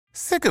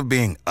Sick of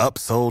being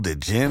upsold at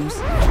gyms?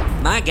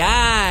 My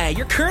guy,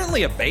 you're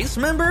currently a base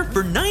member?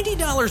 For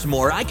 $90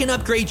 more, I can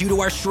upgrade you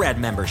to our Shred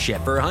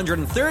membership. For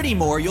 $130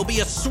 more, you'll be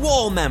a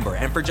Swole member.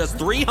 And for just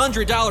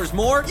 $300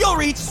 more, you'll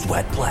reach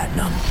Sweat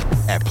Platinum.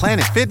 At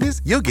Planet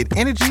Fitness, you'll get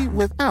energy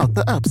without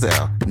the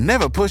upsell.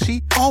 Never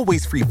pushy,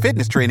 always free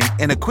fitness training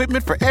and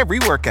equipment for every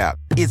workout.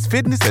 It's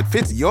fitness that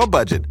fits your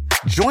budget.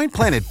 Join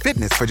Planet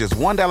Fitness for just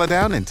 $1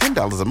 down and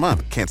 $10 a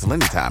month. Cancel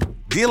anytime.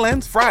 Deal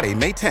ends Friday,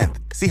 May 10th.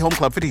 See Home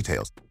Club for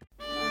details.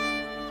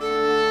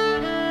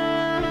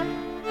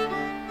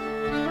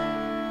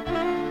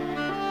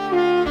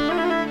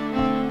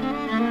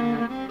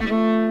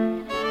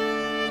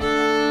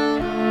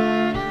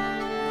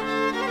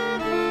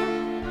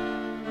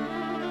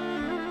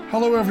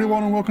 Hello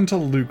everyone and welcome to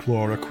Luke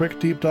Lore, a quick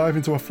deep dive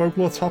into a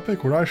folklore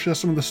topic where I share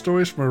some of the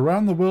stories from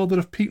around the world that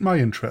have piqued my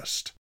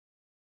interest.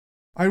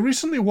 I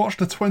recently watched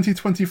the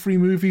 2023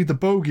 movie The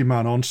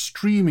Boogeyman on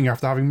streaming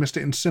after having missed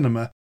it in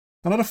cinema,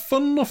 and had a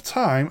fun enough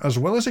time as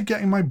well as it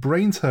getting my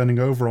brain turning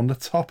over on the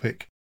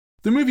topic.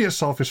 The movie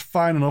itself is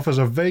fine enough as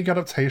a vague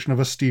adaptation of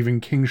a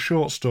Stephen King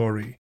short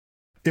story.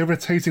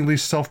 Irritatingly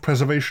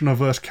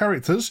self-preservation-averse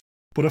characters,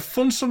 but a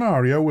fun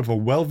scenario with a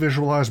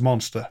well-visualised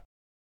monster.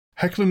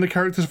 Heckling the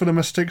characters for the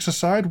mistakes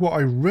aside, what I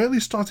really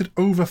started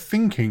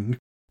overthinking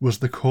was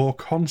the core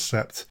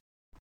concept.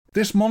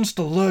 This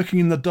monster lurking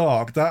in the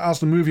dark that, as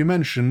the movie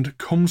mentioned,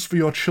 comes for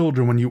your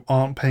children when you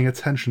aren't paying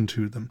attention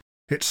to them.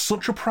 It's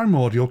such a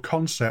primordial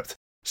concept,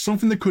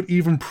 something that could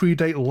even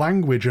predate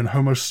language and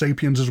Homo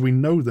sapiens as we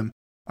know them.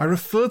 I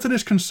refer to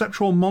this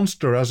conceptual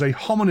monster as a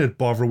hominid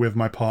bother with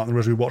my partner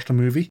as we watched the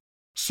movie,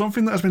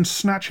 something that has been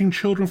snatching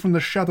children from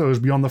the shadows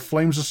beyond the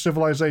flames of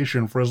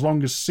civilization for as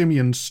long as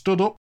simians stood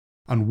up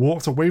and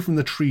walked away from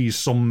the trees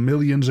some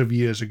millions of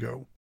years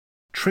ago.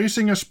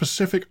 Tracing a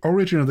specific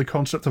origin of the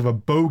concept of a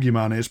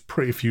bogeyman is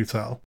pretty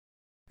futile.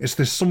 It's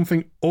this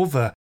something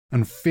other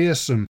and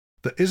fearsome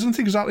that isn't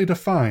exactly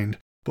defined,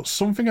 but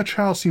something a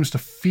child seems to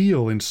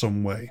feel in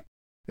some way.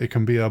 It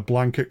can be a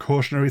blanket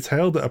cautionary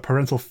tale that a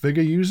parental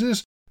figure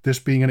uses, this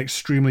being an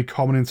extremely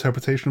common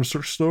interpretation of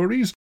such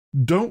stories.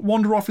 Don't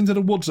wander off into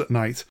the woods at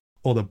night,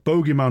 or the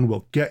bogeyman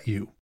will get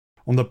you.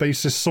 On the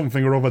basis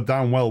something or other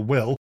damn well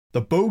will,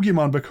 the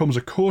bogeyman becomes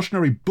a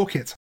cautionary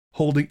bucket,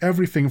 holding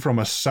everything from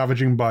a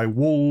savaging by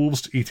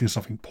wolves to eating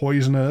something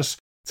poisonous,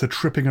 to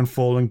tripping and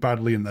falling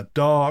badly in the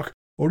dark,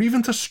 or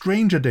even to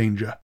stranger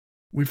danger.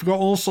 We've got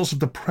all sorts of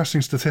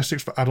depressing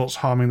statistics for adults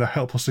harming the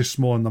helplessly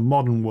small in the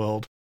modern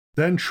world.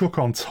 Then chuck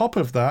on top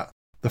of that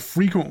the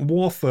frequent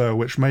warfare,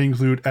 which may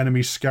include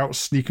enemy scouts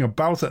sneaking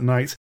about at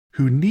night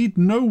who need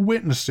no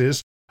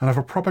witnesses and have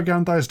a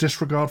propagandized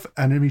disregard for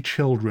enemy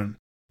children.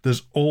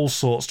 There's all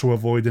sorts to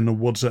avoid in the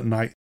woods at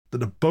night that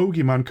the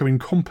bogeyman can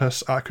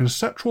encompass at a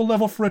conceptual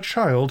level for a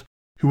child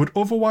who would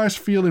otherwise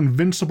feel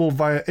invincible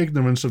via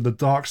ignorance of the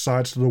dark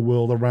sides of the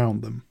world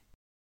around them.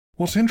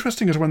 What's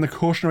interesting is when the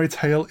cautionary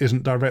tale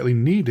isn't directly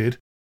needed,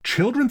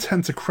 children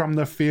tend to cram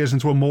their fears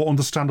into a more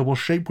understandable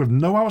shape with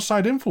no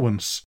outside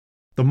influence.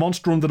 The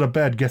monster under the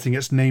bed getting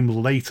its name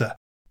later,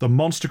 the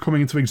monster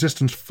coming into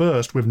existence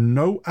first with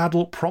no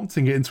adult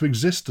prompting it into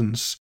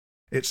existence.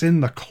 It's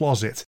in the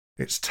closet,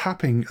 it's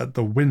tapping at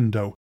the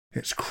window,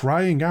 it's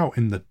crying out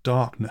in the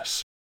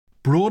darkness.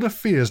 Broader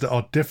fears that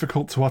are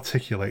difficult to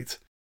articulate.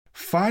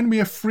 Find me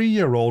a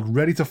 3-year-old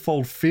ready to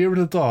fold fear of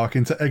the dark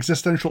into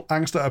existential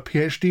angst at a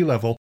PhD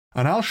level,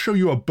 and I'll show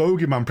you a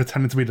bogeyman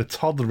pretending to be the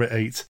toddler at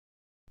 8.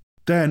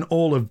 Then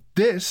all of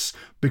this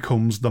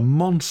becomes the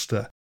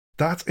monster,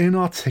 that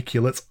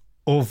inarticulate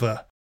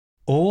other.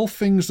 All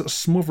things that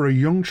smother a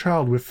young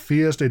child with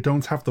fears they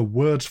don't have the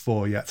words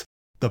for yet.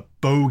 The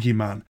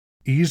bogeyman,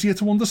 easier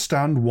to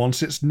understand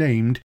once it's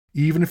named,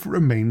 even if it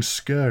remains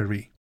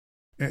scary.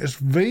 It is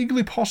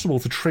vaguely possible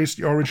to trace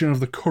the origin of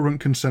the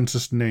current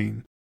consensus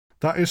name.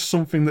 That is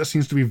something that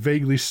seems to be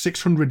vaguely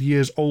 600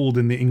 years old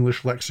in the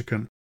English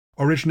lexicon,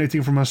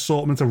 originating from an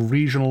assortment of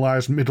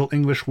regionalised Middle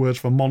English words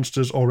for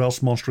monsters or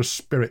else monstrous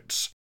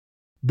spirits.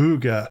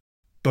 Booger,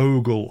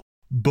 bogle,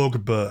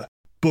 bugbear,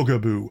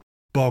 bugaboo,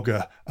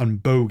 bogger,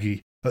 and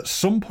bogey. At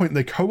some point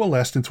they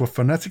coalesced into a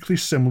phonetically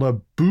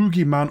similar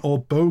boogeyman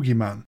or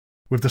bogeyman,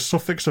 with the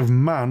suffix of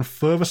man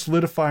further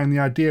solidifying the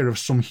idea of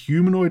some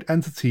humanoid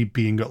entity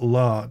being at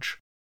large.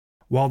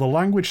 While the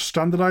language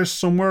standardised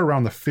somewhere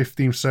around the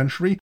 15th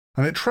century,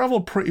 and it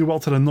travelled pretty well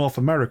to the North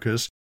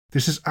Americas,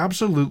 this is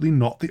absolutely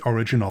not the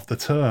origin of the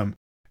term.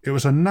 It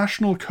was a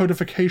national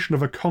codification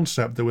of a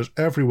concept that was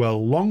everywhere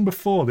long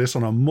before this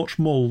on a much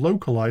more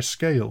localised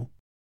scale.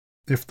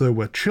 If there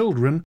were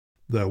children,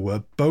 there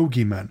were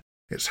bogeymen.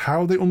 It's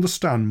how they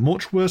understand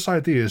much worse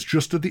ideas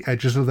just at the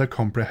edges of their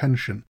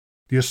comprehension.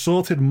 The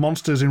assorted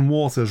monsters in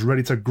waters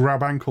ready to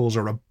grab ankles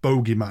are a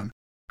bogeyman.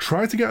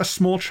 Try to get a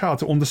small child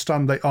to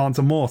understand they aren't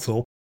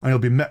immortal, and you'll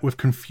be met with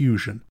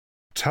confusion.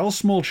 Tell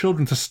small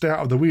children to stay out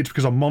of the weeds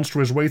because a monster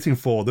is waiting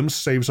for them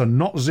saves a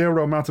not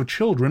zero amount of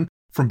children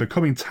from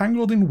becoming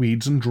tangled in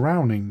weeds and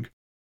drowning.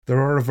 There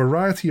are a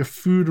variety of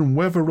food and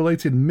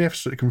weather-related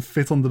myths that can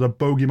fit under the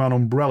bogeyman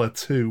umbrella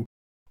too,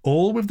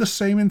 all with the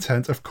same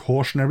intent of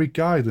cautionary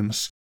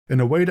guidance. in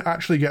a way that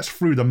actually gets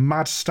through the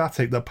mad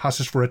static that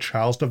passes for a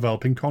child's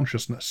developing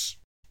consciousness.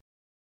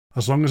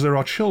 As long as there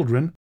are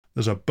children,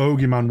 there's a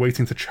bogeyman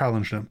waiting to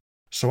challenge them,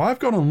 so I've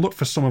gone and looked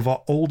for some of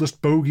our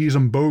oldest bogies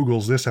and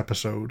bogles this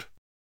episode.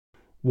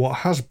 What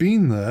has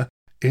been there,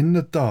 in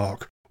the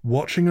dark,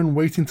 watching and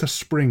waiting to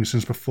spring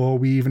since before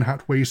we even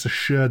had ways to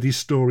share these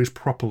stories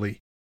properly,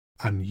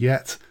 and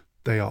yet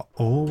they are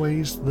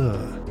always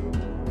there.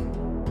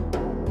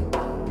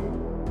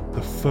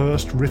 The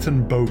first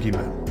written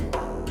bogeyman.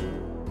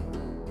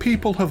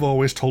 People have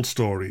always told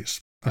stories.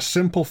 A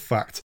simple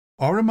fact.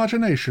 Our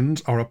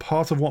imaginations are a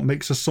part of what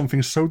makes us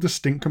something so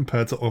distinct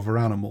compared to other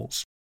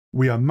animals.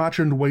 We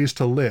imagined ways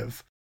to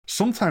live.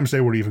 Sometimes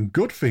they were even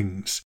good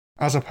things,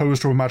 as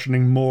opposed to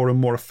imagining more and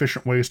more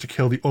efficient ways to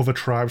kill the other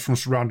tribes from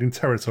surrounding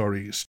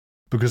territories,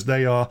 because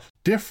they are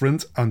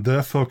different and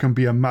therefore can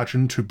be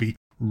imagined to be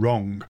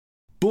wrong.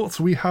 But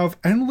we have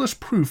endless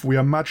proof we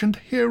imagined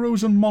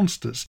heroes and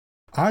monsters.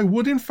 I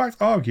would in fact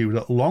argue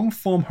that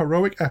long-form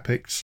heroic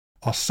epics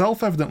are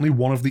self-evidently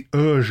one of the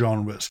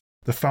genres,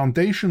 the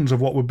foundations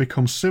of what would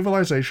become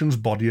civilization's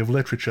body of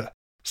literature,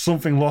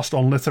 something lost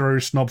on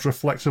literary snobs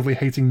reflexively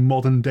hating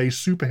modern-day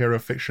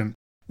superhero fiction,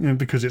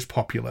 because it's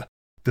popular,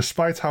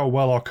 despite how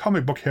well our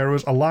comic book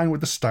heroes align with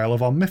the style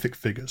of our mythic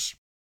figures.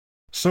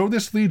 So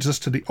this leads us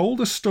to the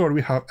oldest story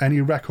we have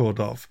any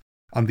record of,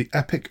 and the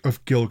Epic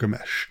of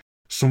Gilgamesh,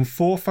 some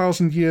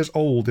 4,000 years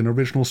old in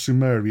original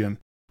Sumerian,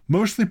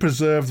 mostly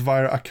preserved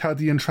via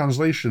Akkadian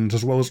translations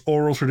as well as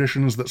oral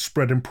traditions that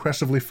spread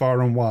impressively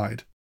far and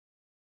wide.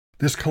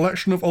 This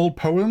collection of old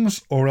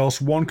poems, or else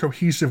one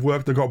cohesive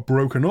work that got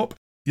broken up,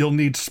 you'll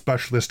need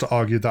specialists to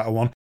argue that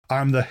one,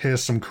 I'm the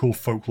here's some cool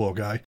folklore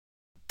guy,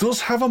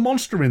 does have a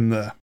monster in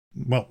there.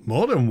 Well,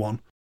 more than one.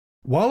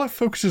 While it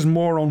focuses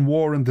more on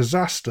war and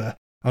disaster,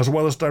 as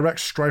well as direct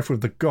strife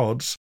with the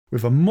gods,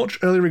 with a much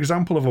earlier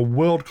example of a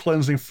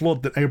world-cleansing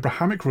flood than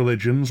Abrahamic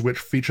religions, which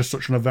feature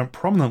such an event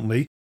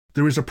prominently,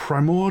 there is a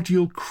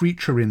primordial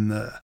creature in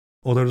there,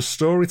 although the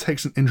story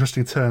takes an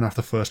interesting turn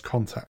after first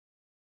contact.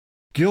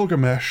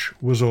 Gilgamesh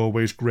was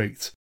always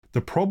great,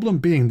 the problem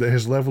being that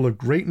his level of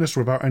greatness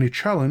without any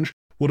challenge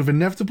would have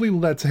inevitably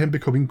led to him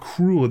becoming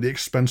cruel at the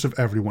expense of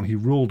everyone he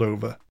ruled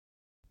over.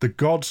 The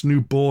gods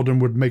knew boredom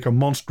would make a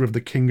monster of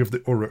the king of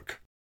the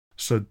Uruk,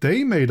 so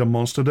they made a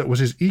monster that was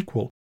his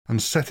equal and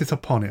set it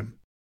upon him.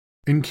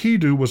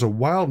 Enkidu was a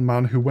wild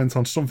man who went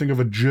on something of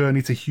a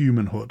journey to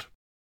humanhood.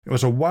 It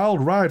was a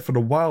wild ride for the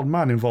wild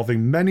man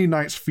involving many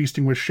nights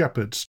feasting with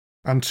shepherds,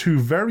 and 2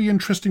 very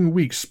interesting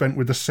weeks spent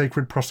with the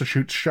sacred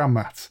prostitute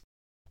Shamat,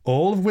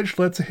 all of which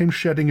led to him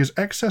shedding his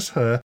excess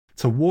hair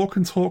to walk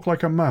and talk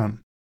like a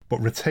man,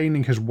 but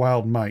retaining his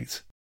wild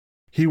might.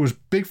 He was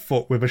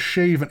Bigfoot with a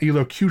shave and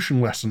elocution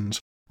lessons,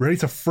 ready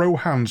to throw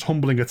hands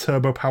humbling a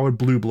turbo-powered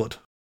blue blood.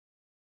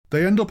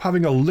 They end up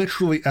having a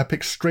literally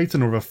epic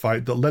straightener of a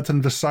fight that led to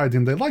them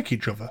deciding they like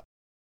each other.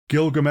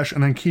 Gilgamesh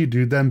and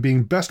Enkidu then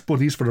being best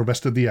buddies for the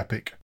rest of the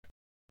epic.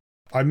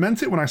 I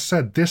meant it when I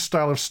said this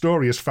style of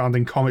story is found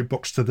in comic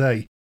books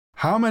today.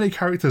 How many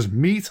characters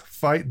meet,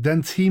 fight,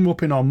 then team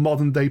up in our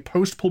modern-day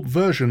post-pulp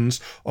versions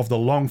of the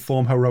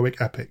long-form heroic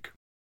epic?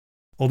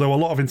 Although a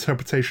lot of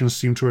interpretations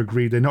seem to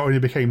agree they not only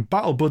became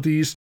battle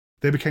buddies,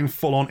 they became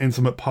full-on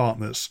intimate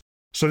partners.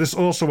 So this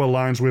also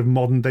aligns with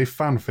modern-day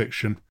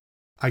fanfiction.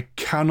 I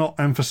cannot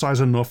emphasize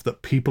enough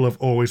that people have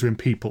always been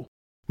people.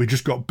 We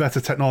just got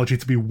better technology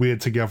to be weird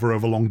together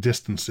over long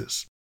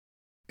distances.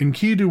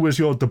 Enkidu was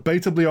your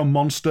debatably a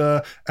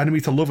monster,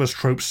 enemy to lovers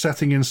trope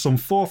setting in some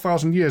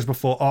 4,000 years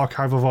before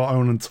Archive of Our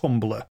Own and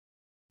Tumblr.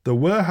 There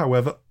were,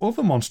 however,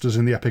 other monsters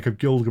in the Epic of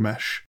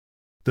Gilgamesh.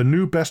 The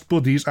new best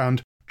buddies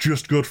and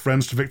just good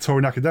friends to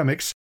Victorian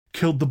academics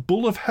killed the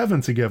Bull of Heaven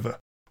together,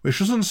 which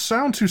doesn't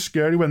sound too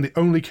scary when the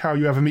only cow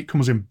you ever meet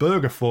comes in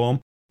burger form,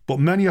 but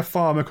many a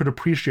farmer could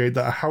appreciate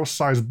that a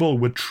house-sized bull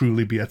would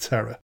truly be a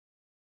terror.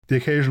 The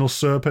occasional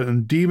serpent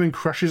and demon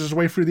crashes his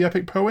way through the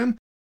epic poem,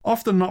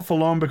 often not for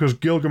long because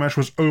Gilgamesh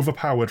was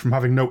overpowered from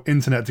having no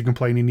internet to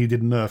complain he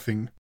needed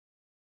nerfing.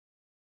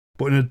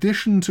 But in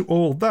addition to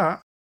all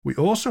that, we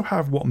also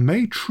have what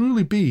may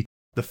truly be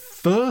the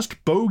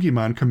first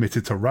bogeyman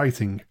committed to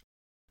writing.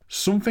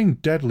 Something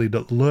deadly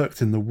that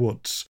lurked in the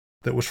woods,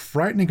 that was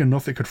frightening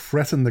enough it could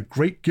threaten the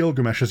great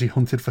Gilgamesh as he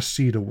hunted for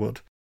cedar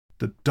wood.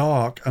 The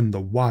dark and the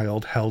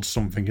wild held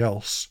something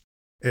else.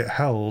 It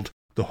held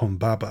the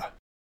Humbaba.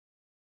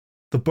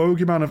 The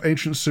bogeyman of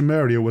ancient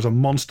Sumeria was a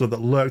monster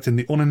that lurked in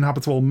the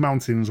uninhabitable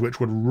mountains which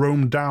would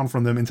roam down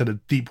from them into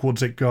the deep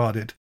woods it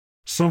guarded.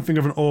 Something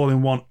of an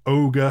all-in-one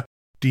ogre,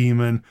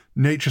 demon,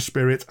 nature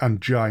spirit, and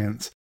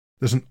giant.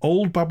 There's an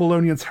old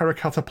Babylonian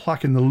terracotta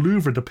plaque in the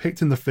Louvre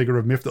depicting the figure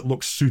of myth that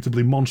looks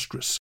suitably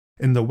monstrous.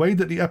 In the way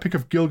that the Epic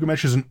of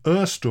Gilgamesh is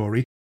an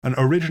story, an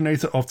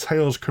originator of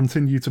tales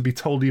continue to be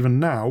told even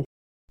now,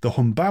 the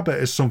Humbaba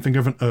is something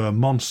of an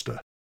monster.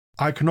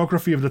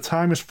 Iconography of the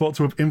time is thought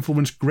to have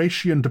influenced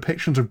Grecian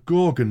depictions of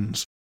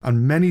gorgons,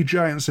 and many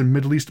giants in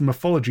Middle Eastern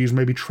mythologies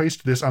may be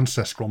traced to this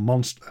ancestral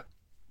monster.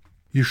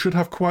 You should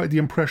have quite the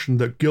impression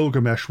that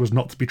Gilgamesh was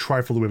not to be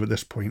trifled with at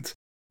this point.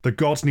 The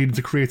gods needed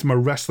to create him a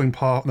wrestling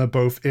partner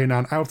both in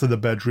and out of the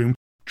bedroom,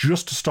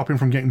 just to stop him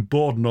from getting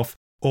bored enough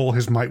all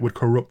his might would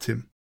corrupt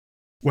him.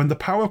 When the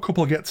power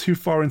couple get too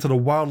far into the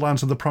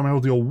wildlands of the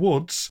primordial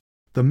woods,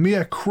 the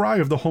mere cry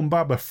of the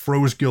Humbaba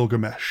froze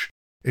Gilgamesh.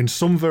 In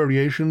some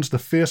variations, the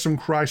fearsome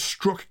cry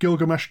struck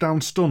Gilgamesh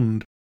down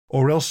stunned,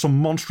 or else some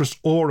monstrous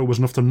aura was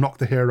enough to knock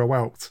the hero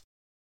out.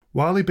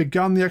 While he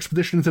began the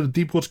expedition into the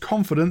deep woods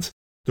confident,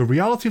 the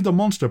reality of the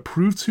monster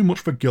proved too much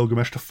for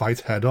Gilgamesh to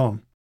fight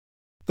head-on.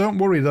 Don't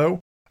worry though,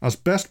 as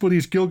best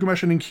buddies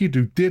Gilgamesh and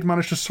Enkidu did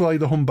manage to slay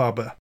the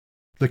Humbaba.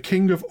 The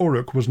king of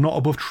Uruk was not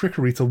above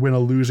trickery to win a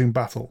losing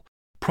battle,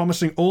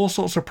 promising all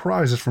sorts of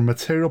prizes from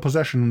material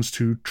possessions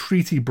to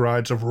treaty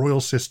brides of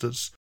royal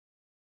sisters.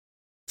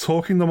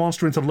 Talking the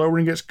monster into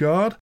lowering its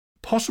guard,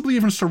 possibly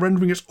even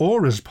surrendering its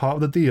aura as part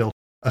of the deal,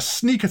 a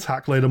sneak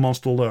attack laid the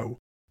monster low.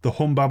 The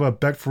Humbaba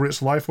begged for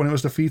its life when it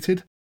was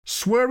defeated,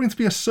 swearing to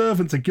be a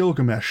servant to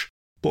Gilgamesh,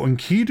 but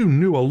Enkidu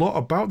knew a lot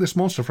about this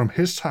monster from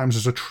his times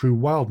as a true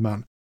wild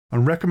man,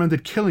 and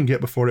recommended killing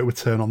it before it would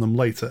turn on them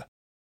later.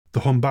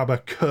 The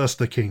Humbaba cursed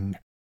the king,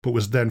 but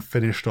was then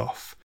finished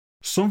off.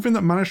 Something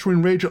that managed to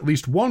enrage at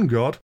least one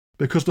god,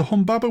 because the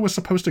Humbaba was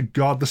supposed to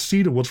guard the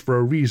cedar woods for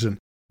a reason,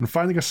 and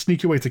finding a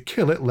sneaky way to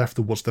kill it left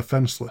the woods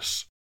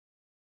defenseless.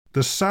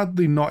 There's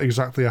sadly not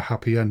exactly a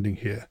happy ending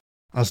here,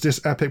 as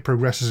this epic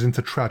progresses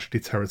into tragedy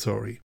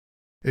territory.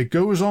 It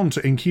goes on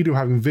to Enkidu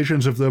having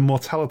visions of their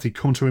mortality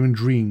come to him in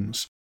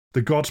dreams,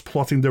 the gods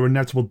plotting their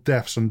inevitable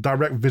deaths and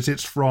direct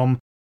visits from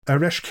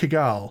Eresh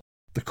Kigal,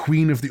 the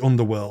queen of the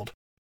underworld.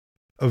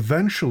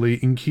 Eventually,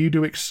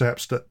 Enkidu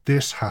accepts that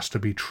this has to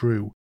be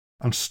true,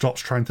 and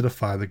stops trying to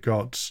defy the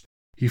gods.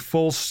 He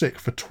falls sick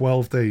for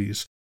 12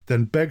 days,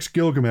 then begs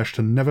Gilgamesh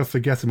to never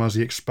forget him as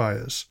he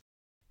expires.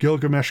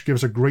 Gilgamesh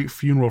gives a great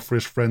funeral for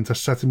his friend to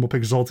set him up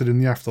exalted in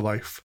the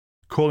afterlife,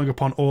 calling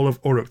upon all of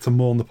Uruk to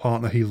mourn the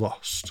partner he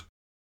lost.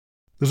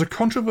 There's a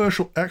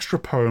controversial extra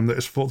poem that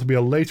is thought to be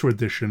a later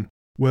addition,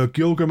 where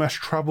Gilgamesh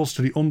travels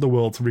to the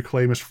underworld to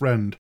reclaim his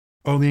friend,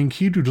 only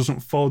Enkidu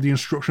doesn't follow the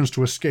instructions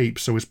to escape,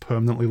 so is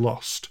permanently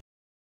lost.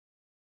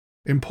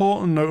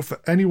 Important note for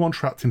anyone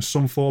trapped in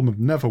some form of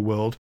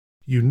Netherworld,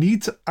 you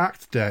need to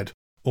act dead,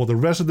 or the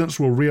residents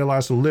will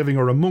realise the living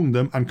are among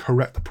them and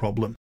correct the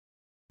problem.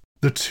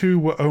 The two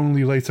were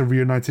only later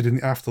reunited in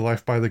the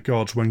afterlife by the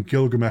gods when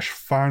Gilgamesh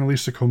finally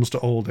succumbs to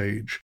old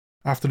age,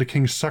 after the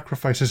king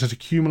sacrifices his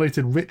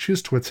accumulated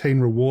riches to attain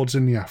rewards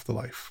in the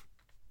afterlife.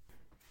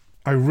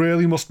 I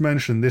really must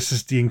mention this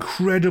is the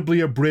incredibly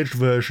abridged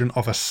version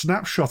of a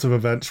snapshot of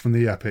events from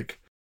the epic.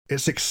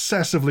 It's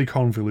excessively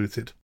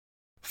convoluted.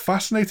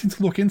 Fascinating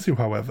to look into,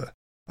 however,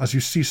 as you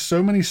see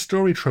so many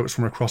story tropes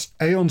from across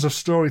aeons of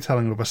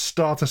storytelling with a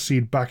starter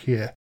seed back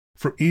here,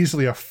 from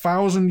easily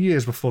 1,000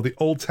 years before the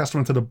Old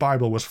Testament of the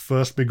Bible was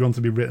first begun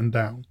to be written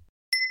down.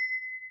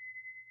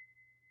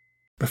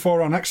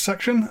 Before our next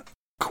section,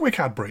 quick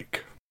ad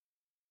break.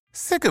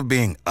 Sick of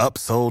being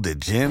upsold at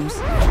gyms?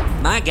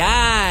 My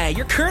guy,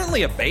 you're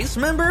currently a base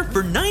member?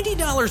 For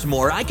 $90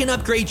 more, I can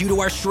upgrade you to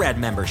our Shred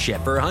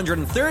membership. For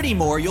 $130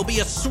 more, you'll be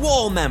a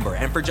Swole member.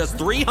 And for just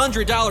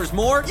 $300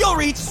 more, you'll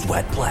reach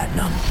Sweat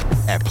Platinum.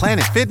 At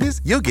Planet Fitness,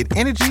 you'll get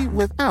energy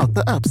without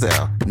the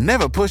upsell.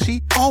 Never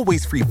pushy,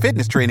 always free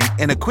fitness training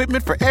and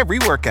equipment for every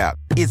workout.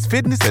 It's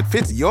fitness that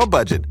fits your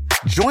budget.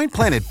 Join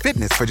Planet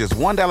Fitness for just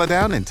 $1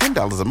 down and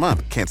 $10 a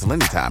month. Cancel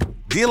anytime.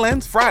 Deal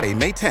ends Friday,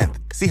 May 10th.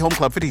 See Home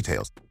Club for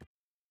details.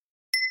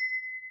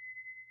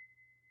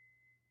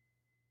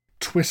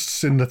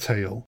 Twists in the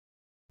tale.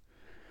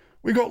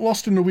 We got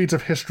lost in the weeds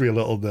of history a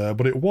little there,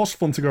 but it was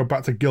fun to go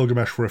back to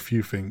Gilgamesh for a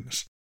few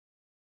things.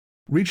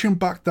 Reaching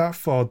back that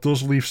far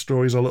does leave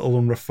stories a little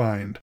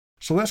unrefined,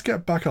 so let's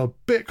get back a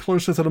bit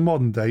closer to the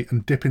modern day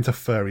and dip into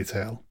fairy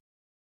tale.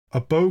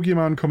 A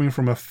Boogeyman coming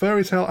from a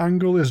fairy tale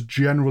angle is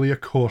generally a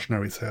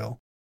cautionary tale,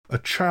 a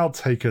child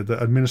taker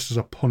that administers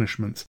a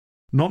punishment,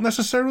 not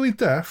necessarily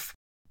death,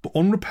 but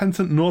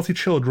unrepentant naughty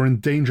children in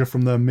danger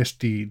from their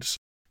misdeeds.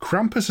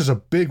 Krampus is a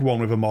big one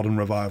with a modern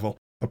revival,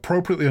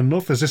 appropriately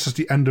enough as this is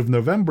the end of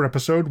November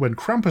episode when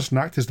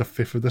Krampusnacht is the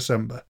 5th of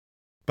December.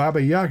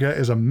 Baba Yaga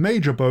is a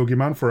major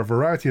bogeyman for a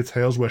variety of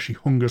tales where she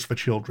hungers for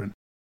children,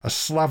 a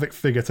Slavic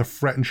figure to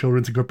threaten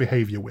children to good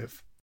behaviour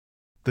with.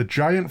 The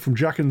giant from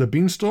Jack and the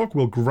Beanstalk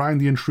will grind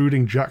the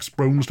intruding Jack's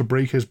bones to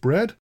break his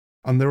bread,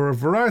 and there are a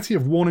variety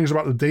of warnings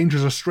about the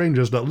dangers of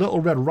strangers that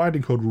Little Red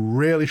Riding Hood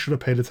really should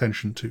have paid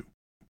attention to.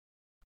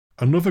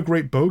 Another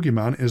great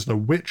bogeyman is the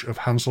Witch of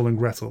Hansel and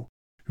Gretel,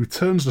 who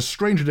turns the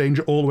stranger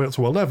danger all the way up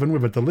to 11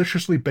 with a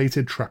deliciously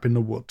baited trap in the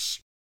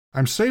woods.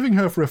 I'm saving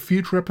her for a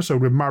future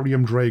episode with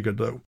Mariam Drager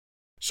though,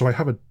 so I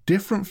have a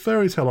different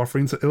fairy tale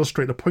offering to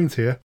illustrate the point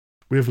here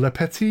with Le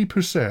Petit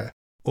Poucet,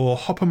 or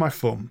Hop o' My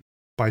Thumb,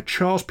 by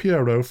Charles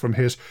Pierrot from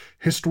his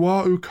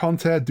Histoire ou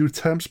Conte du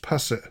Temps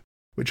Passé,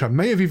 which I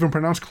may have even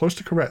pronounced close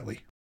to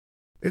correctly.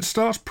 It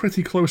starts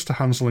pretty close to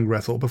Hansel and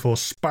Gretel before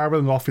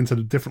spiralling off into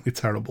the differently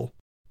terrible.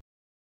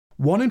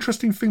 One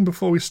interesting thing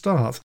before we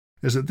start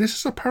is that this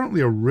is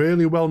apparently a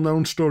really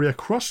well-known story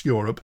across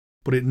Europe,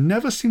 but it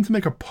never seemed to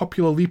make a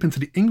popular leap into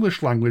the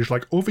English language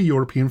like other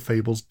European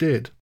fables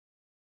did.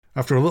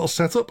 After a little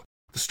setup,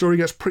 the story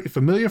gets pretty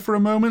familiar for a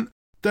moment,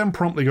 then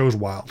promptly goes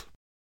wild.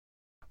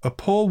 A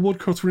poor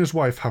woodcutter and his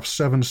wife have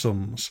 7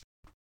 sons.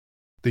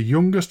 The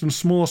youngest and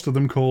smallest of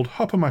them called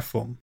Hopper My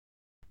Thumb.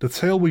 The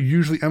tale will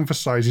usually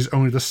emphasise he's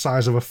only the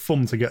size of a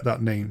thumb to get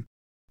that name,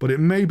 but it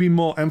may be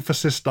more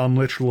emphasis than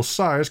literal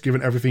size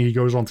given everything he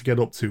goes on to get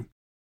up to.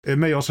 It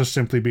may also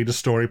simply be the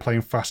story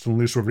playing fast and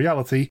loose with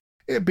reality,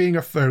 it being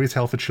a fairy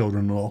tale for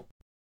children and all.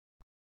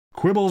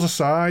 Quibbles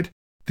aside,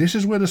 this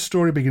is where the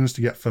story begins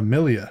to get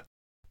familiar.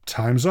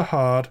 Times are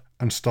hard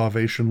and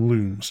starvation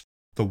looms.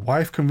 The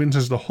wife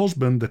convinces the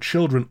husband the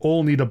children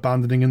all need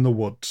abandoning in the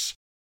woods.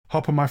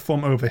 Hopper My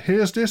Thumb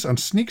overhears this and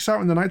sneaks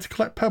out in the night to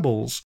collect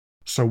pebbles,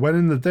 so when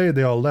in the day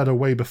they are led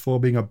away before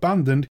being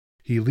abandoned,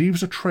 he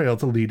leaves a trail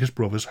to lead his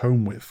brothers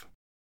home with.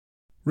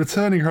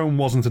 Returning home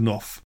wasn't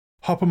enough.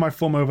 Hopper My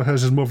Thumb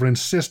overhears his mother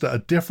insist that a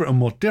different and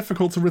more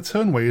difficult to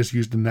return way is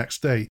used the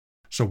next day,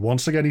 so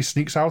once again he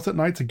sneaks out at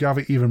night to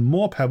gather even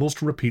more pebbles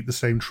to repeat the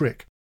same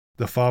trick.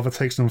 The father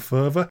takes them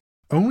further,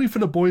 only for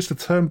the boys to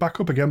turn back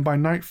up again by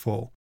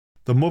nightfall.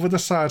 The mother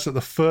decides that the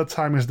 3rd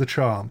time is the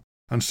charm,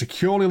 and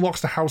securely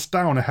locks the house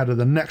down ahead of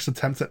the next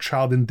attempt at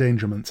child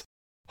endangerment.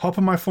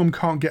 Hopper My Thumb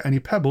can't get any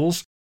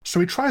pebbles, so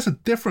he tries a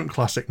different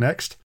classic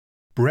next: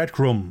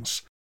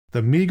 breadcrumbs.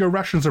 The meagre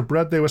rations of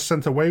bread they were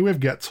sent away with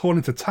get torn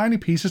into tiny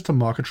pieces to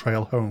mark a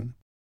trail home.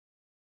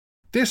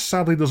 This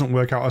sadly doesn't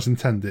work out as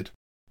intended,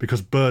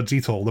 because birds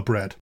eat all the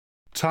bread.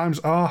 Times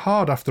are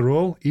hard after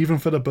all, even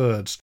for the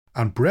birds,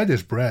 and bread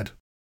is bread.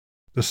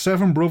 The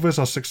 7 brothers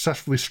are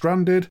successfully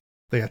stranded.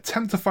 They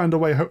attempt to find a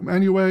way home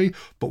anyway,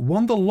 but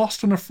wander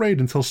lost and afraid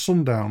until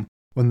sundown,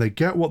 when they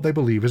get what they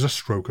believe is a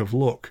stroke of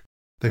luck.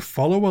 They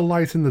follow a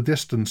light in the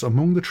distance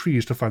among the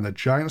trees to find a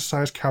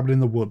giant-sized cabin in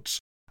the woods,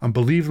 and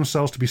believe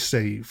themselves to be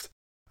saved.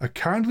 A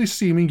kindly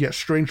seeming yet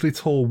strangely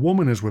tall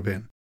woman is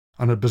within,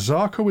 and a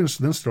bizarre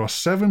coincidence there are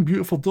 7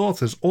 beautiful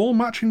daughters all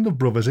matching the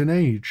brothers in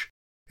age.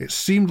 It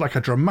seemed like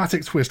a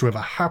dramatic twist with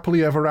a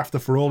happily ever after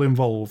for all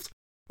involved,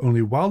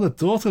 only while the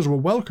daughters were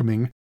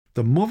welcoming,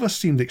 the mother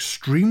seemed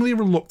extremely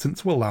reluctant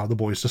to allow the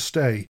boys to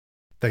stay.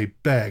 They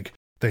beg,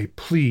 they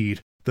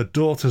plead, the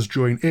daughters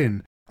join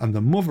in, and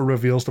the mother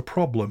reveals the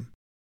problem.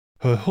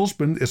 Her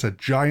husband is a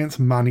giant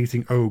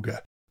man-eating ogre,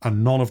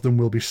 and none of them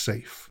will be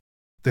safe.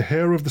 The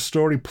hero of the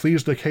story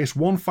pleads the case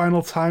one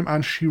final time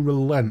and she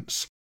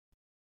relents,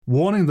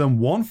 warning them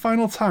one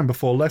final time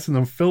before letting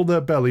them fill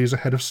their bellies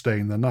ahead of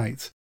staying the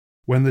night.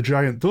 When the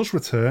giant does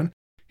return,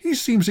 he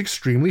seems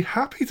extremely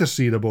happy to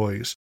see the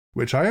boys,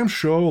 which I am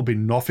sure will be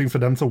nothing for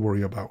them to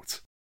worry about.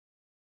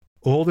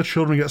 All the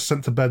children get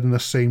sent to bed in the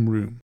same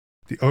room,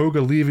 the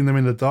ogre leaving them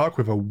in the dark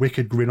with a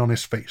wicked grin on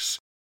his face.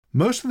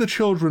 Most of the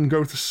children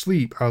go to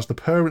sleep as the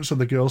parents of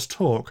the girls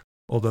talk,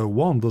 although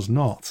one does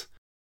not.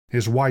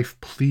 His wife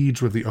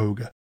pleads with the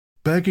ogre,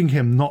 begging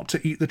him not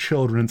to eat the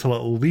children until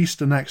at least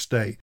the next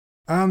day,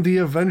 and he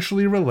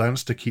eventually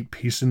relents to keep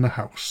peace in the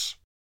house.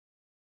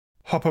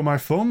 Hopper My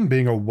Thumb,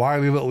 being a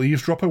wily little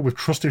eavesdropper with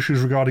trust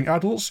issues regarding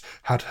adults,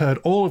 had heard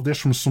all of this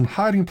from some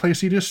hiding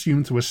place he'd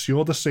assumed to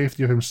assure the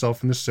safety of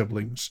himself and his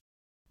siblings.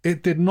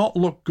 It did not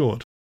look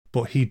good,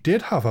 but he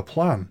did have a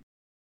plan.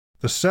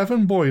 The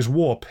 7 boys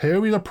wore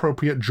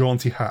period-appropriate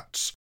jaunty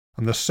hats,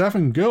 and the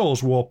 7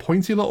 girls wore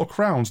pointy little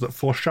crowns that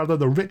foreshadow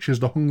the riches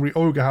the hungry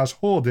ogre has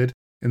hoarded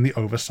in the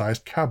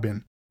oversized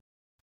cabin.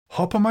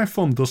 Hopper My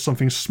Thumb does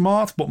something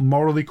smart but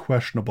morally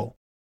questionable.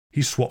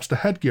 He swaps the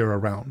headgear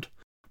around.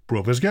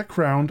 Brothers get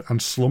crowned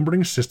and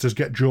slumbering sisters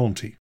get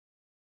jaunty.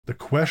 The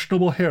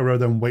questionable hero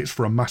then waits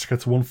for a massacre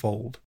to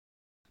unfold.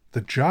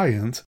 The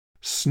giant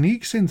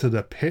sneaks into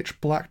the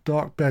pitch-black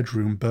dark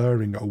bedroom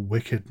bearing a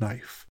wicked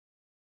knife.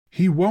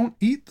 He won't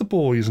eat the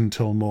boys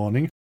until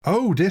morning.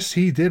 Oh, this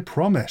he did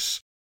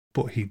promise,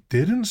 but he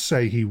didn't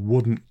say he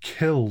wouldn't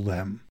kill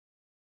them.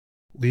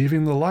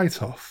 Leaving the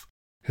light off,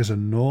 his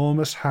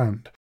enormous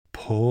hand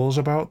paws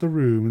about the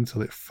room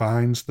until it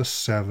finds the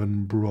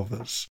 7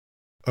 brothers.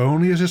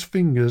 Only as his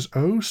fingers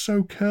oh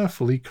so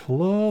carefully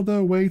claw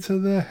their way to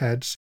their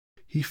heads,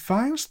 he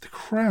finds the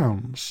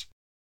crowns.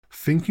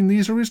 Thinking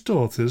these are his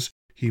daughters,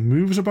 he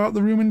moves about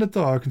the room in the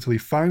dark until he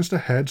finds the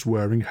heads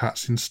wearing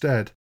hats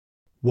instead.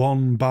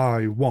 One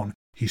by one,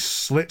 he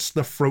slits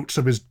the throats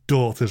of his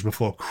daughters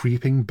before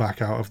creeping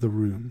back out of the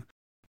room.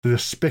 The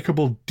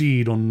despicable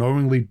deed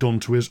unknowingly done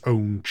to his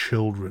own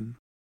children.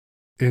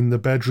 In the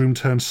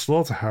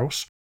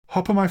bedroom-turned-slaughterhouse,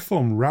 Hopper My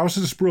Thumb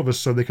rouses his brothers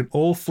so they can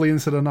all flee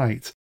into the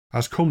night,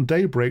 as come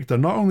daybreak they're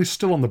not only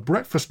still on the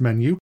breakfast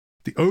menu,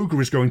 the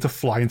ogre is going to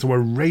fly into a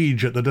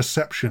rage at the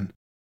deception.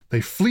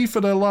 They flee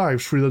for their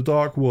lives through the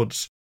dark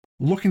woods,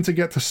 looking to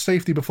get to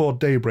safety before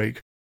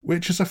daybreak,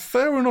 which is a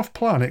fair enough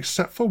plan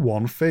except for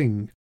one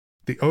thing.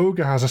 The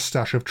ogre has a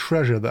stash of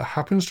treasure that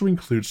happens to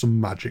include some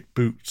magic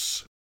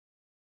boots.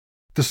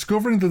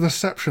 Discovering the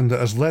deception that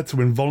has led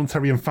to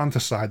involuntary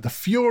infanticide, the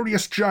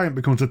furious giant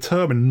becomes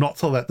determined not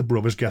to let the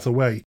brothers get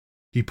away.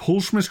 He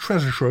pulls from his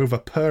treasure trove a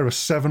pair of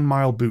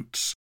 7-mile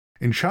boots,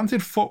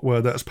 enchanted footwear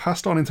that has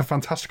passed on into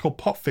fantastical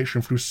pop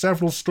fiction through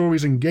several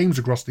stories and games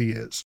across the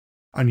years.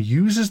 and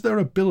uses their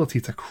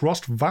ability to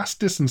cross vast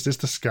distances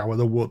to scour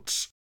the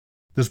woods.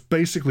 There's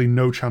basically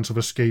no chance of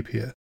escape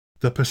here.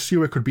 The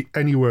pursuer could be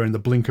anywhere in the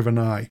blink of an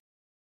eye.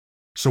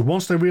 So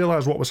once they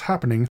realised what was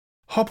happening,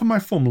 Hop and My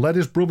Thumb led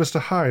his brothers to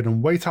hide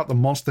and wait out the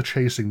monster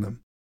chasing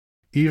them.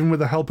 Even with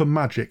the help of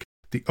magic,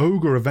 the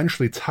ogre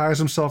eventually tires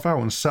himself out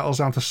and settles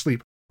down to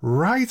sleep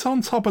right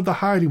on top of the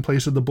hiding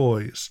place of the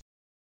boys.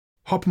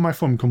 Hop and My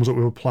Thumb comes up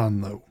with a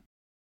plan though.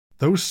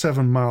 Those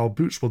 7-mile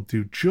boots will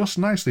do just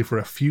nicely for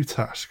a few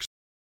tasks.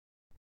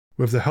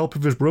 With the help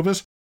of his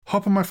brothers,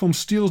 Hop and My Thumb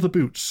steals the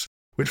boots,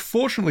 which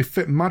fortunately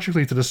fit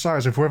magically to the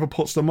size of whoever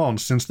puts them on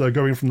since they're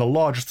going from the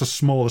largest to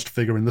smallest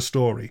figure in the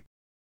story.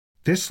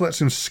 This lets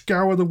him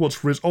scour the woods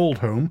for his old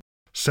home,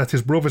 set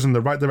his brothers in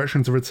the right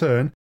direction to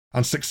return,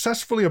 and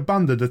successfully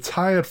abandon the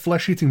tired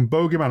flesh-eating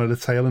Boogeyman at a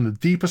tail in the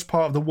deepest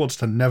part of the woods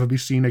to never be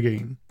seen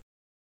again.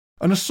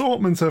 An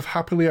assortment of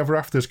happily ever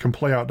afters can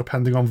play out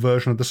depending on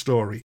version of the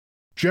story.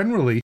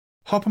 Generally,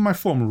 Hop and My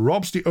Thumb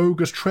robs the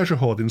ogre's treasure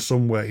hoard in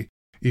some way,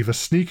 either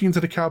sneaking into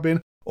the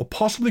cabin or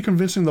possibly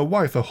convincing the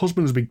wife her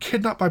husband has been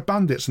kidnapped by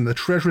bandits and the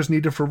treasure is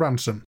needed for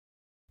ransom.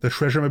 The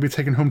treasure may be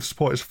taken home to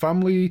support his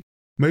family,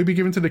 may be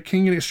given to the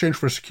king in exchange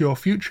for a secure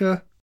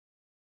future,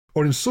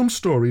 or in some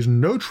stories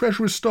no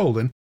treasure is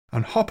stolen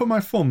and Hop and My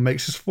Thumb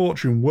makes his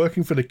fortune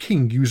working for the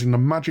king using the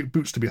magic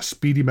boots to be a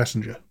speedy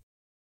messenger.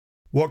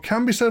 What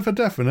can be said for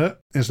definite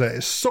is that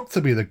it sucked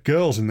to be the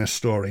girls in this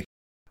story.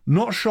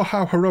 Not sure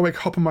how heroic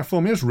Hop and My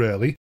Thumb is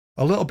really,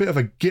 a little bit of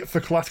a git for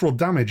collateral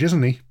damage,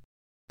 isn't he?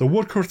 The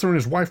woodcutter and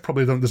his wife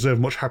probably don't deserve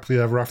much happily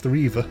ever after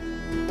either.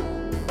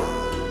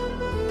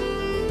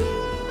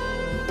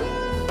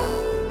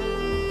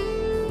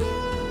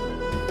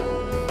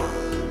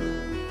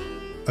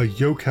 A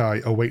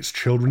yokai awaits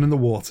children in the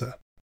water.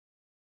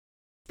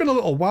 It's been a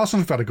little while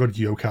since we've had a good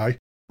yokai,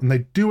 and they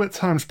do at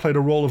times play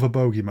the role of a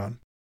bogeyman.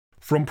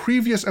 From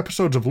previous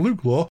episodes of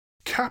Luke Lore,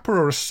 Kappa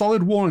are a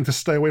solid warning to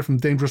stay away from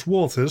dangerous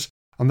waters,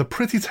 and the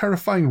pretty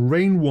terrifying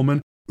rain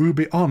woman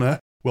Ubiana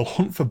will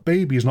hunt for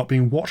babies not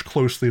being watched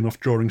closely enough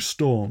during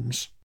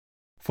storms.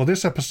 For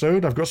this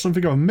episode, I've got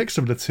something of a mix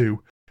of the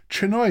two.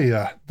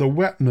 Chinoya, the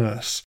wet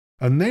nurse,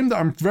 a name that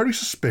I'm very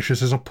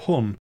suspicious is a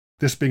pun.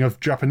 This being of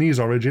Japanese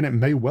origin, it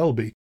may well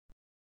be.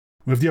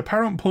 With the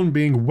apparent pun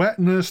being wet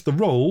nurse the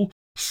role,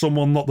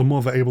 someone not the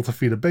mother able to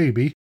feed a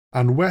baby,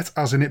 and wet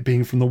as in it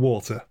being from the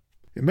water.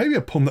 It may be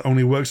a pun that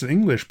only works in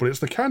English, but it's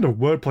the kind of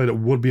wordplay that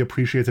would be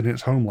appreciated in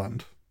its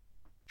homeland.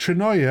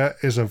 Chinoya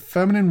is a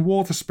feminine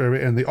water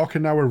spirit in the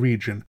Okinawa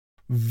region.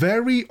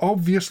 Very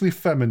obviously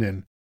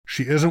feminine.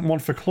 She isn't one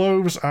for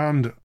clothes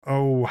and,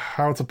 oh,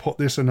 how to put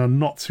this in a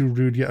not too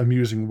rude yet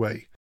amusing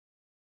way.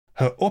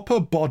 Her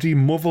upper body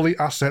motherly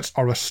assets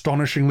are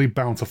astonishingly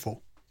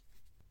bountiful.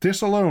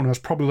 This alone has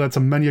probably led to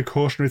many a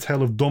cautionary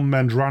tale of dumb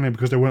men drowning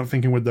because they weren't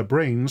thinking with their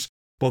brains,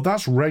 but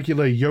that's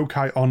regular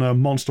yokai honor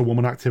monster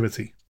woman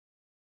activity.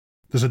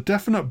 There's a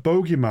definite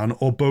bogeyman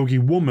or bogey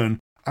woman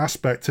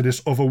aspect to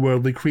this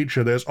otherworldly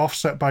creature that is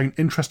offset by an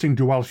interesting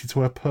duality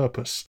to her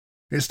purpose.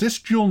 It's this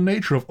dual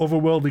nature of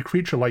otherworldly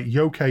creature like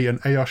yokai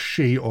and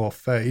Aoshi or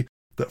Fae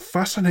that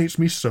fascinates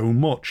me so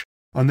much,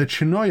 and the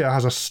Chinoya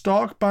has a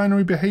stark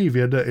binary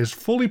behaviour that is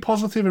fully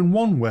positive in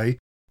one way,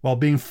 while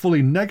being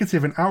fully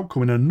negative in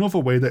outcome in another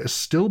way that is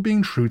still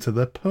being true to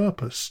their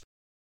purpose.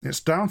 It's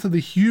down to the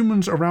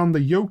humans around the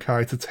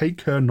yokai to take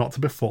care not to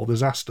befall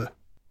disaster.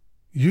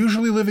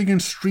 Usually living in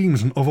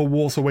streams and other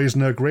waterways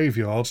near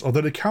graveyards,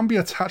 although they can be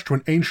attached to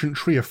an ancient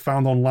tree if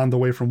found on land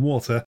away from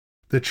water,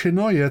 the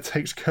Chinoya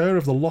takes care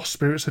of the lost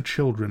spirits of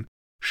children.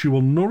 She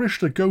will nourish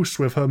the ghosts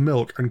with her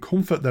milk and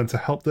comfort them to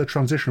help their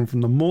transition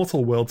from the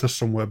mortal world to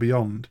somewhere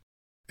beyond.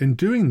 In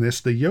doing this,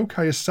 the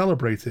yokai is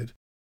celebrated.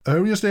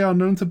 Areas they are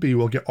known to be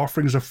will get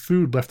offerings of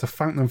food left to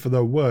thank them for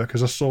their work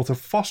as a sort of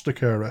foster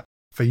carer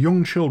for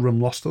young children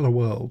lost to the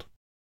world.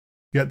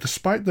 Yet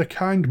despite their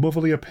kind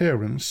motherly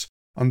appearance,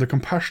 and the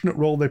compassionate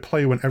role they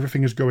play when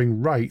everything is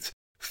going right,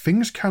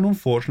 things can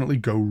unfortunately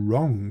go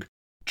wrong.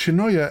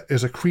 Chinoya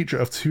is a creature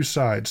of two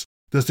sides.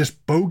 There's this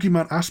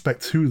bogeyman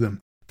aspect to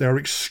them. They are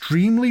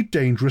extremely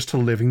dangerous to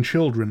living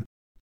children.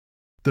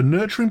 The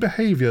nurturing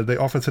behaviour they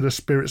offer to the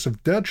spirits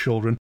of dead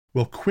children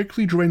will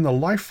quickly drain the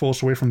life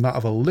force away from that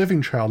of a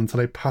living child until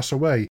they pass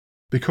away,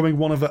 becoming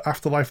one of the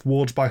afterlife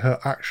wards by her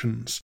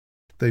actions.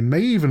 They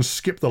may even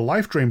skip the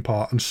life drain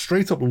part and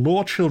straight up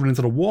lure children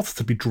into the water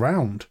to be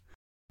drowned.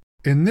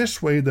 In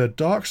this way, their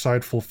dark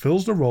side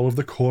fulfills the role of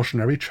the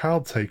cautionary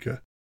child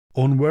taker.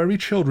 Unwary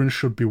children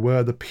should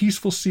beware the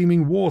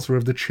peaceful-seeming water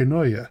of the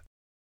Chinoya.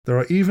 There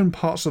are even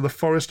parts of the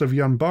forest of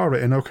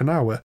Yanbara in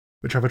Okinawa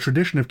which have a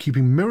tradition of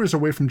keeping mirrors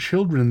away from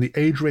children in the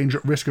age range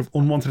at risk of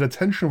unwanted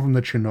attention from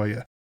the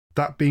Chinoya,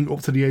 that being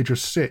up to the age of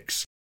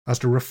 6, as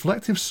the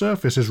reflective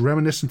surface is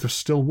reminiscent of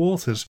still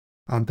waters,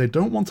 and they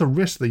don't want to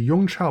risk the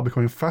young child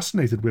becoming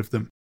fascinated with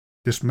them.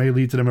 This may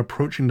lead to them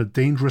approaching the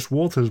dangerous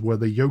waters where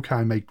the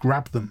yokai may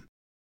grab them.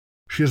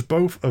 She is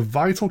both a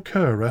vital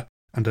carer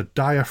and a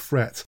dire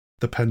threat,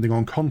 depending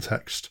on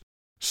context.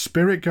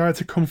 Spirit guide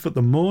to comfort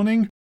the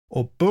mourning,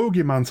 or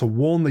bogeyman to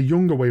warn the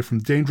young away from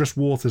dangerous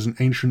waters and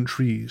ancient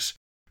trees.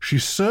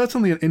 She's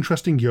certainly an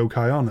interesting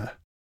yokai honor.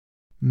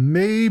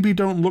 Maybe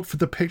don't look for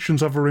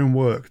depictions of her in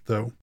work,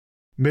 though.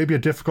 Maybe a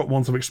difficult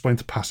one to explain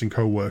to passing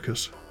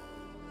co-workers.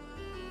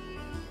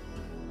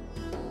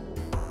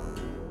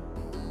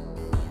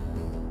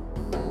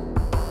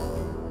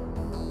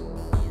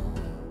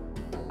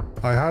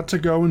 I had to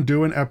go and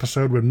do an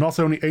episode with not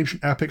only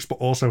ancient epics but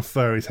also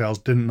fairy tales,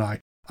 didn't I?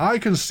 I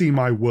can see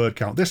my word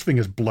count. This thing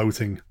is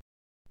bloating.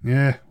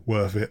 Yeah,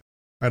 worth it.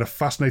 I had a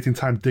fascinating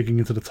time digging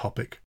into the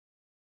topic.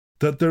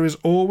 That there is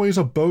always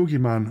a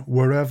bogeyman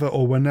wherever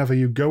or whenever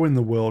you go in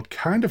the world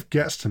kind of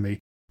gets to me.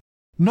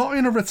 Not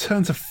in a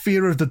return to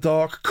fear of the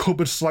dark,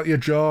 cupboard slightly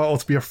ajar, or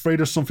to be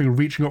afraid of something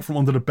reaching up from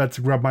under the bed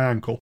to grab my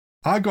ankle.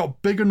 I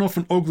got big enough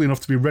and ugly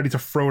enough to be ready to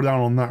throw down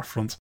on that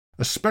front,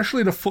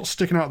 especially the foot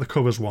sticking out the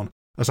covers one,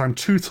 as I'm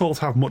too tall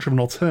to have much of an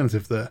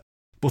alternative there.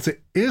 But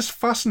it is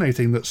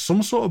fascinating that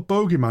some sort of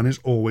bogeyman is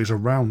always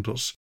around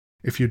us.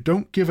 If you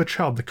don't give a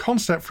child the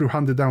concept through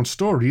handed down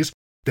stories,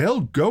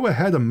 they'll go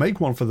ahead and make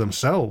one for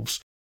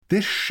themselves.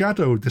 This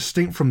shadow,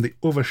 distinct from the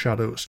other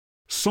shadows,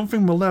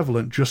 something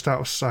malevolent just out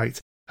of sight,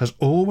 has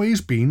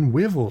always been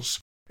with us.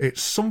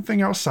 It's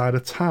something outside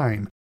of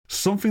time,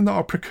 something that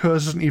our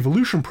precursors in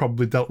evolution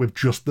probably dealt with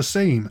just the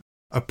same,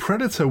 a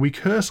predator we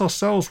curse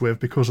ourselves with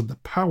because of the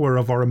power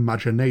of our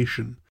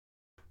imagination.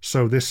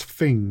 So this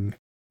thing,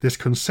 this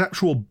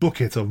conceptual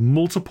bucket of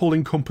multiple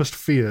encompassed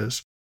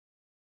fears,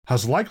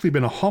 has likely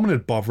been a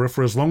hominid botherer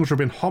for as long as there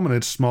have been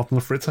hominids smart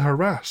enough for it to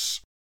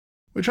harass.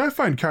 Which I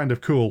find kind of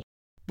cool,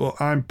 but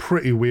I'm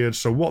pretty weird,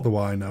 so what do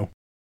I know?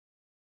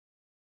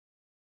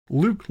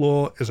 Luke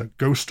Lore is a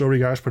Ghost Story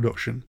Guys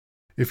production.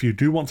 If you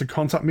do want to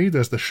contact me,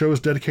 there's the show's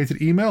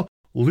dedicated email,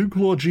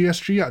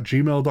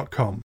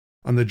 lukeloregsg@gmail.com,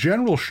 and the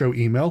general show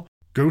email,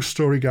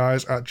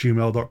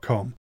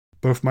 ghoststoryguys@gmail.com.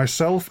 Both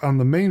myself and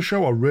the main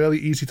show are really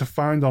easy to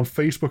find on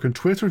Facebook and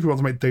Twitter if you want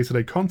to make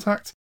day-to-day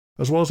contact,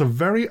 as well as a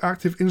very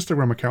active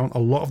Instagram account a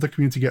lot of the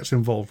community gets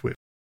involved with.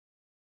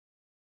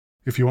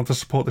 If you want to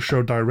support the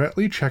show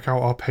directly, check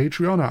out our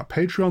Patreon at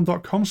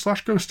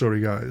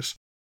patreon.com/ghoststoryguys.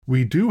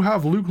 We do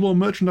have Luke Lore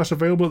merchandise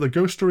available at the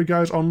Ghost Story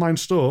Guys online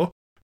store.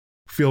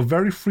 Feel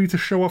very free to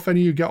show off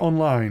any you get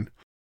online.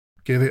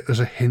 Give it as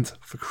a hint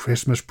for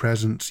Christmas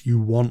presents. You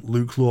want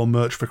Luke Lore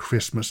merch for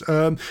Christmas. We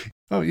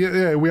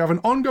have an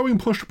ongoing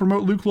push to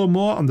promote Luke Lore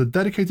more, and the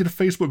dedicated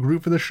Facebook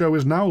group for the show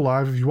is now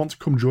live if you want to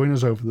come join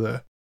us over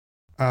there.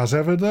 As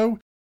ever though,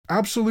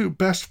 absolute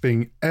best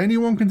thing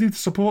anyone can do to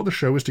support the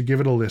show is to give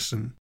it a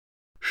listen.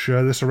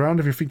 Share this around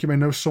if you think you may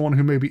know someone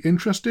who may be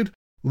interested,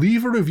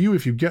 leave a review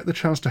if you get the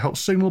chance to help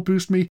signal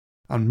boost me,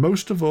 and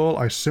most of all,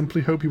 I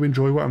simply hope you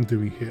enjoy what I'm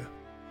doing here.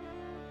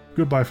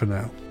 Goodbye for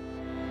now.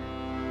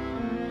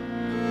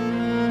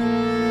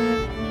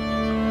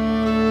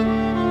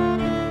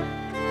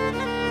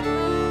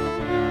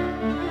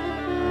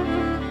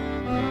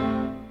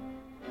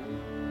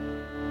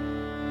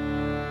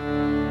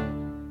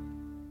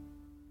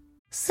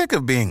 Sick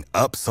of being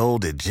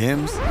upsold at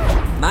gyms?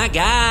 My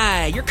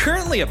guy, you're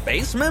currently a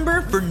base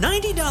member? For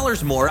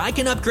 $90 more, I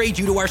can upgrade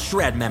you to our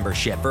Shred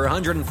membership. For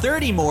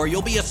 $130 more,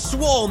 you'll be a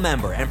Swole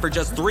member. And for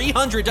just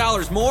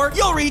 $300 more,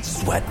 you'll reach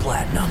Sweat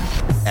Platinum.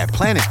 At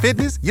Planet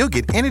Fitness, you'll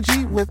get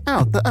energy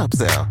without the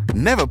upsell.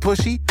 Never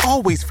pushy,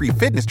 always free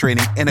fitness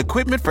training and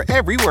equipment for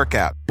every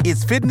workout.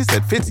 It's fitness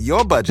that fits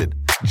your budget.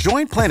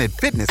 Join Planet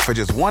Fitness for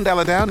just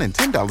 $1 down and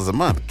 $10 a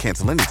month.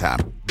 Cancel anytime.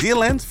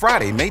 Deal ends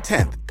Friday, May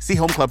 10th. See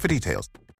Home Club for details.